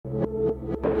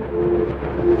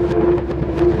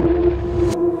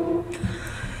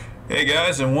Hey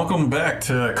guys, and welcome back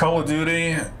to Call of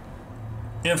Duty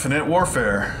Infinite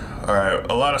Warfare. Alright,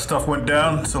 a lot of stuff went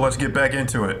down, so let's get back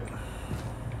into it.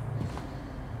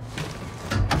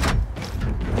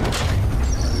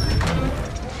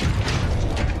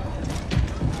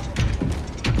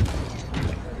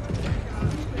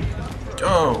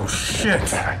 Oh, shit.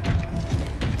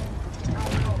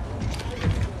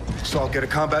 Saul, get a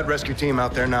combat rescue team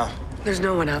out there now. There's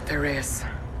no one out there, Reyes.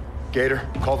 Gator,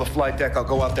 call the flight deck. I'll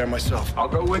go out there myself. I'll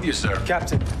go with you, sir.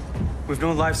 Captain, we've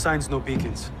no life signs, no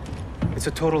beacons. It's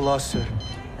a total loss, sir.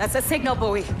 That's a signal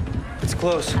buoy. It's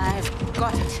close. I've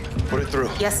got it. Put it through.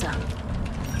 Yes, sir.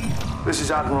 This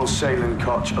is Admiral Salin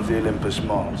Koch of the Olympus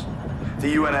Mons.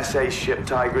 The UNSA ship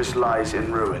Tigris lies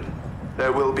in ruin.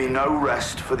 There will be no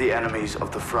rest for the enemies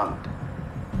of the front.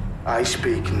 I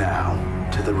speak now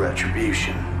to the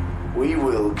Retribution. We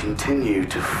will continue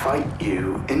to fight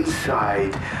you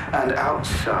inside and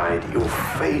outside your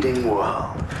fading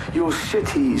world. Your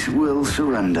cities will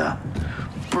surrender.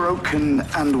 Broken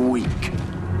and weak,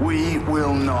 we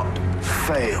will not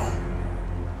fail.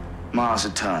 Mars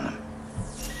Eternum.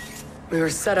 We were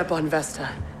set up on Vesta.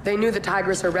 They knew the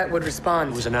Tigris or Rhett would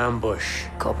respond. It was an ambush.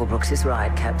 Corporal Brooks is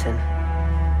right, Captain.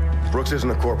 Brooks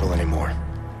isn't a corporal anymore.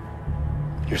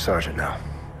 You're sergeant now.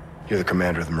 You're the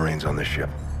commander of the Marines on this ship.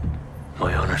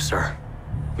 My honor, sir.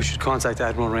 We should contact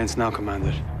Admiral Raines now,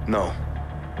 Commander. No.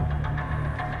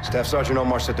 Staff Sergeant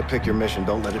Omar said to pick your mission.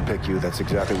 Don't let it pick you. That's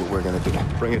exactly what we're gonna do.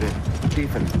 Bring it in.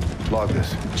 Ethan, log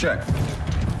this. Check.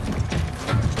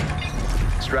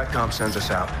 Stratcom sends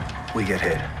us out. We get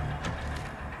hit.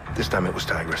 This time it was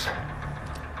Tigris.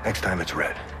 Next time it's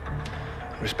Red.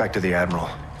 Respect to the Admiral,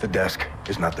 the desk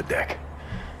is not the deck.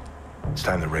 It's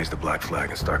time to raise the black flag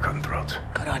and start cutting throats.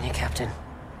 Good on you, Captain.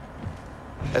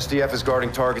 SDF is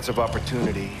guarding targets of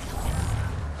opportunity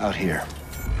out here.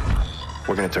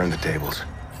 We're gonna turn the tables.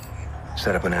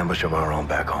 Set up an ambush of our own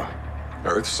back home.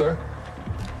 Earth, sir?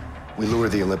 We lure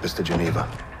the Olympus to Geneva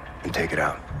and take it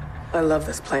out. I love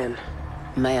this plan.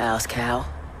 May I ask how,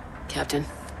 Captain?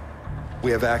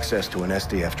 We have access to an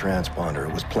SDF transponder.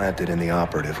 It was planted in the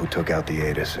operative who took out the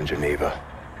ATIS in Geneva.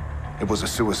 It was a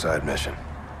suicide mission.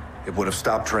 It would have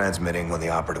stopped transmitting when the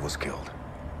operative was killed.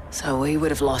 So we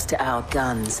would have lost our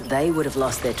guns. They would have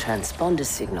lost their transponder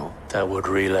signal. That would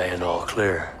relay an all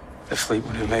clear. The fleet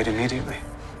would have made immediately.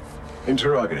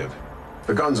 Interrogative.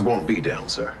 The guns won't be down,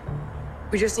 sir.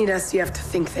 We just need SDF to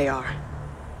think they are.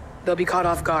 They'll be caught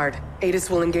off guard. ATIS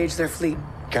will engage their fleet.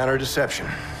 Counter-deception.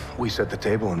 We set the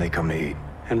table and they come to eat.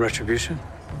 And retribution?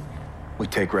 We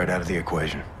take Red out of the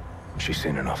equation. She's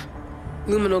seen enough.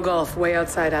 Luminal Gulf, way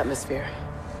outside atmosphere.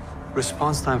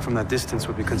 Response time from that distance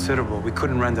would be considerable. We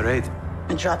couldn't render aid.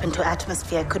 A drop into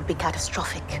atmosphere could be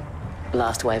catastrophic.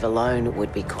 Blast wave alone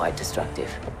would be quite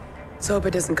destructive. Let's hope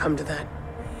it doesn't come to that.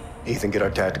 Ethan, get our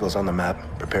tacticals on the map.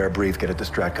 Prepare a brief, get it to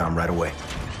Stratcom right away.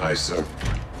 Aye, sir.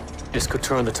 This could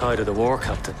turn the tide of the war,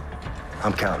 Captain.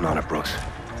 I'm counting on it, Brooks.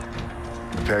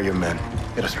 Prepare your men.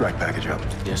 Get a strike package up.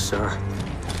 Yes, sir.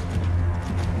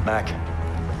 Mac,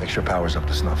 make sure power's up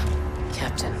to snuff.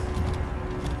 Captain.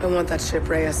 I want that ship,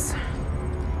 Reyes.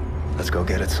 Let's go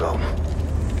get it, Saul.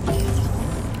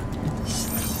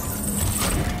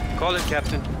 Call it,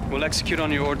 Captain. We'll execute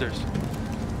on your orders.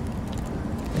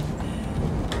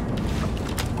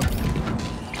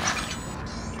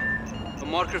 A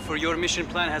marker for your mission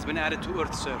plan has been added to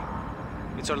Earth, sir.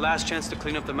 It's our last chance to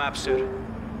clean up the map, sir.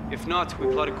 If not, we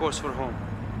plot a course for home.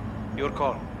 Your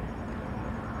call.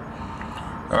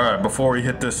 Alright, before we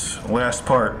hit this last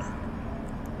part,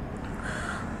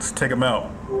 let's take them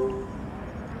out.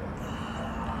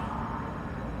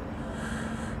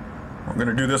 We're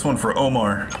gonna do this one for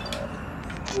Omar.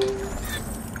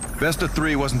 Vesta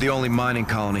 3 wasn't the only mining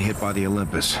colony hit by the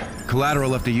Olympus.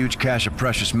 Collateral left a huge cache of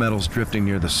precious metals drifting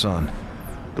near the sun.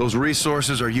 Those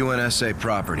resources are UNSA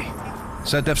property.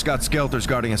 CENTEF's got skelters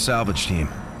guarding a salvage team.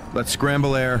 Let's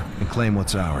scramble air and claim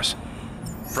what's ours.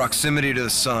 Proximity to the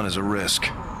sun is a risk.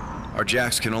 Our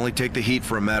jacks can only take the heat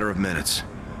for a matter of minutes.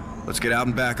 Let's get out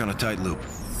and back on a tight loop.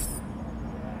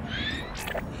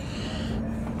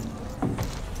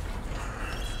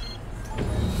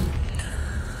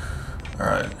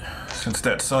 Alright, since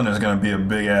that sun is going to be a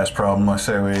big ass problem, I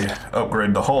say we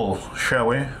upgrade the hull, shall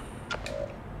we?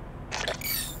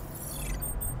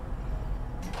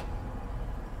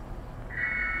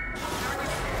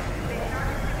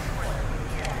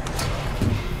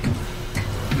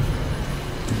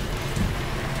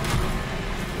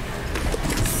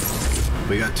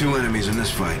 We got two enemies in this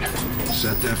fight.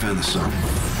 CENTEF and the sun.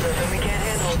 We can't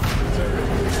handle.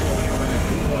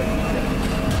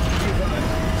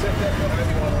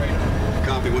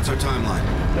 Copy, what's our timeline?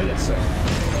 Minutes, sir.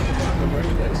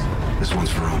 This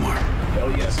one's for Omar.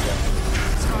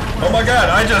 Oh my god,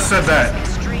 I just said that.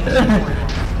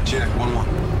 Check, 1-1.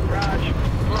 Raj.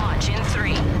 Launch in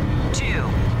 3, 2,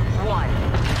 1.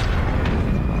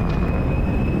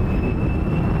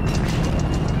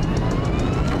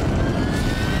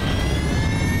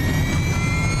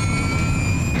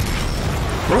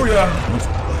 Booyah!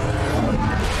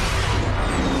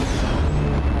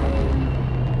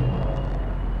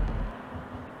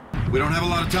 We don't have a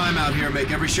lot of time out here.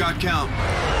 Make every shot count.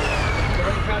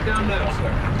 Down now,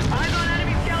 sir. Eyes on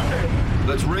enemy skelters.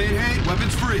 Let's raid hate.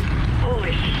 Weapons free.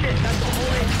 Holy shit, that's the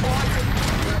whole 8 squadron.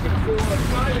 4 or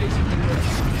 5 aces in there.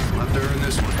 We'll have to earn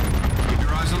this one. Keep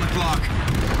your eyes on the clock.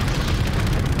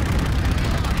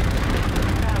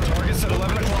 Target's at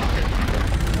 11 o'clock.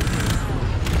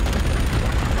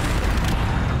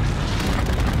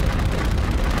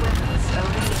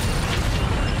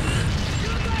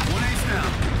 One ace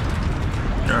down.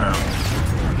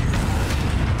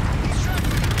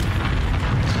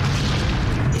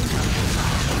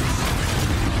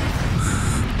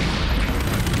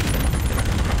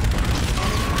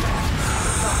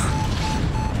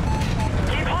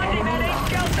 Keep hunting that 8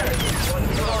 skelters.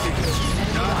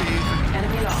 Copy.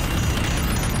 Enemy lost.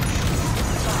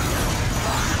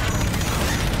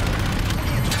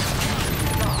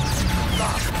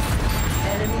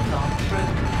 Enemy lost.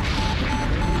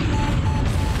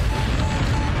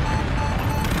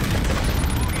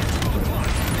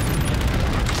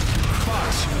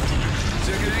 Fox.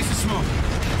 Second ace of smoke.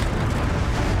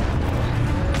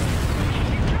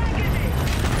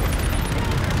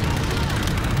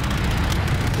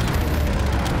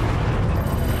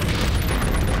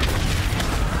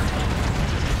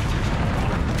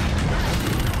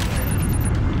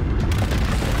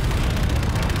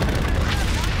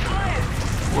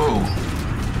 Whoa.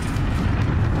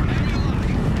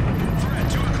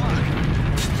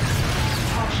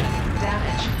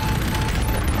 Damage.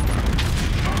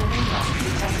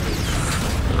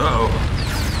 Uh-oh.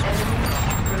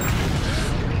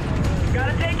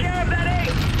 Gotta take care of that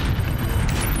 8.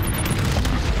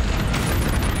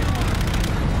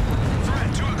 Threat,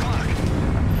 2 o'clock.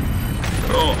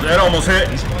 Oh, that almost hit.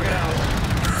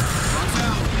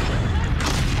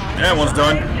 That one's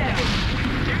done.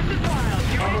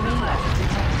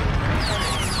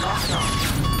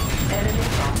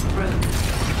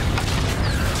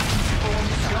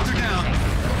 Skelter down.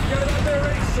 Get out there,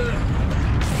 ready, sir.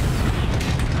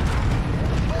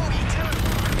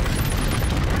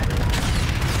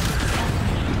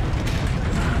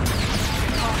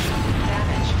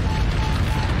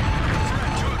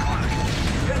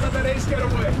 Can't let that ace get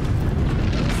away.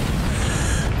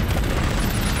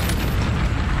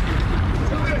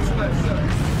 2 minutes left, sir.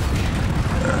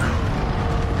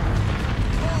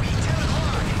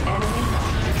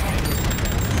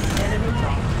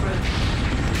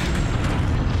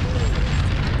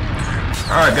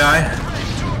 All right, guy.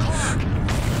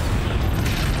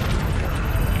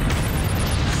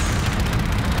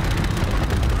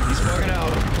 He's bugging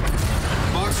out.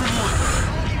 Box from 1.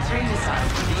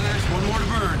 Flash, 1 more to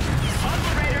burn.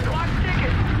 Operator, clock's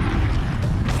ticking.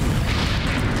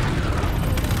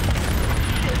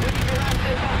 Shit, this is your last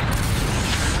hit up.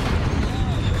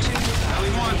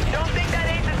 Alley 1. Don't think that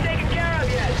ace is taken care of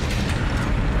yet.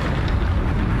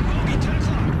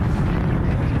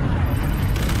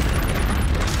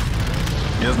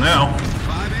 Is now.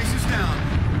 5 aces down.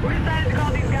 Who decided to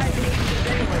call these guys aces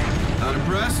anyway? Not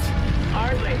impressed?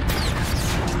 Hardly.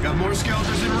 Got more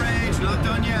skelters in range. Not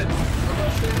done yet.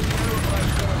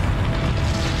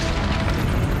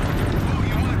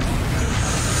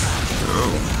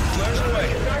 Flares away.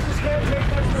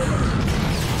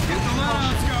 Get the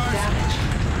loud, Scars.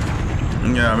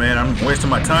 Yeah, man, I'm wasting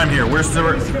my time here. Where's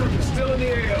the... Still in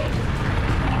the AO.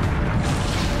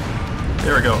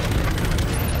 There we go.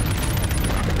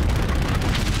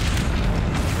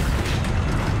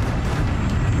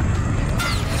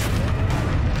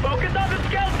 Focus on the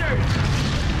skelters.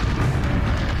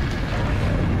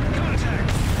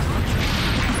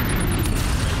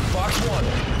 Box 1.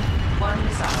 One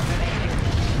missile remaining.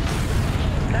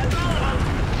 That's all of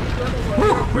them.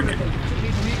 Whew, we can...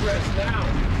 Need egress now.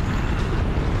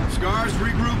 Scars,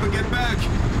 regroup and get back.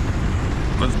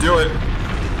 Let's do it.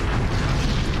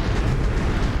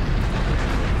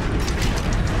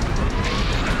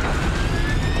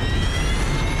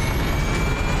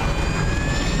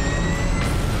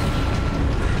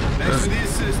 Thanks for the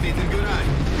assist, Ethan. Good eye.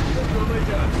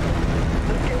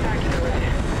 Let's get back to the ready.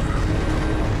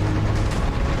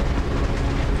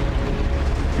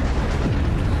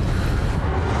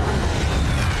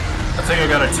 I think I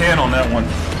got a 10 on that one.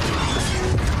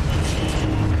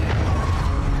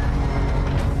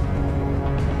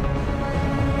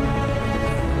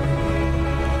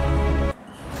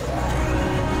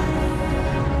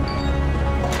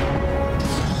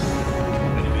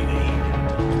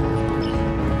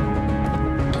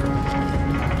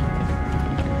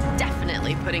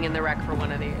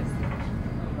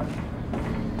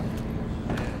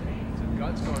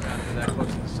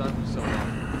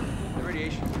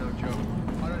 Radiation's no joke.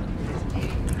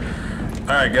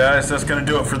 Alright guys, that's gonna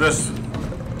do it for this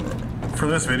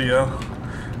video.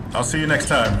 I'll see you next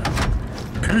time.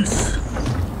 Peace.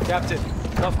 Captain,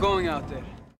 tough going out there.